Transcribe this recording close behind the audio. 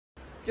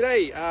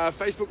G'day,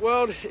 Facebook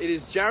world. It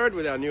is Jared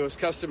with our newest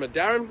customer,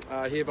 Darren,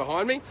 here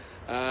behind me,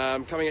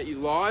 coming at you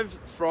live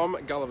from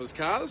Gulliver's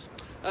Cars.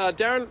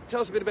 Darren,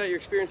 tell us a bit about your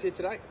experience here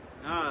today.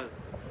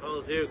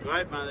 Fellas here are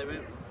great, mate. They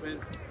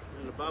went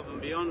above and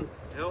beyond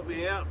to help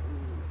me out.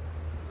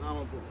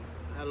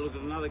 Had a look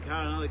at another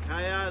car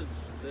yard.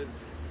 It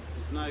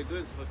was no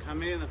good, so I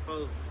come in, the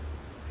fellas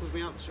put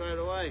me up straight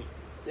away.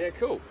 Yeah,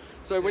 cool.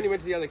 So when you went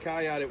to the other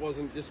car yard, it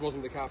wasn't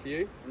the car for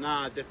you?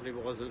 Nah, it definitely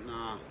wasn't,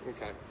 nah.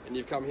 Okay. And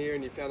you've come here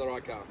and you found the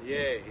right car? Yeah.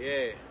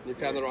 And you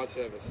found the right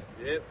service?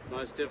 Yep,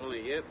 most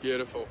definitely, yep.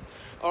 Beautiful.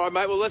 All right,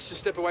 mate, well, let's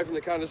just step away from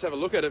the car and just have a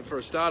look at it for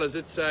starters.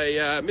 It's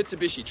a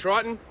Mitsubishi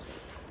Triton,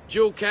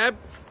 dual cab,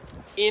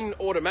 in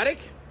automatic.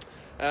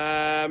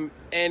 And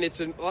it's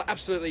an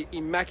absolutely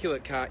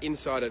immaculate car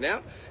inside and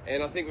out.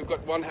 And I think we've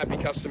got one happy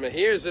customer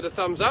here. Is it a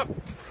thumbs up?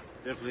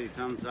 Definitely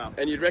thumbs up.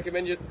 And you'd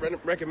recommend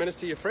us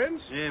to your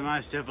friends? Yeah,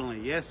 most definitely,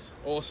 yes.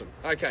 Awesome.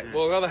 Okay,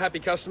 well, another happy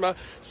customer.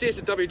 See us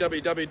at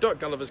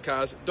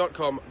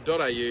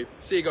www.gulliverscars.com.au.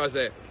 See you guys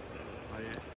there.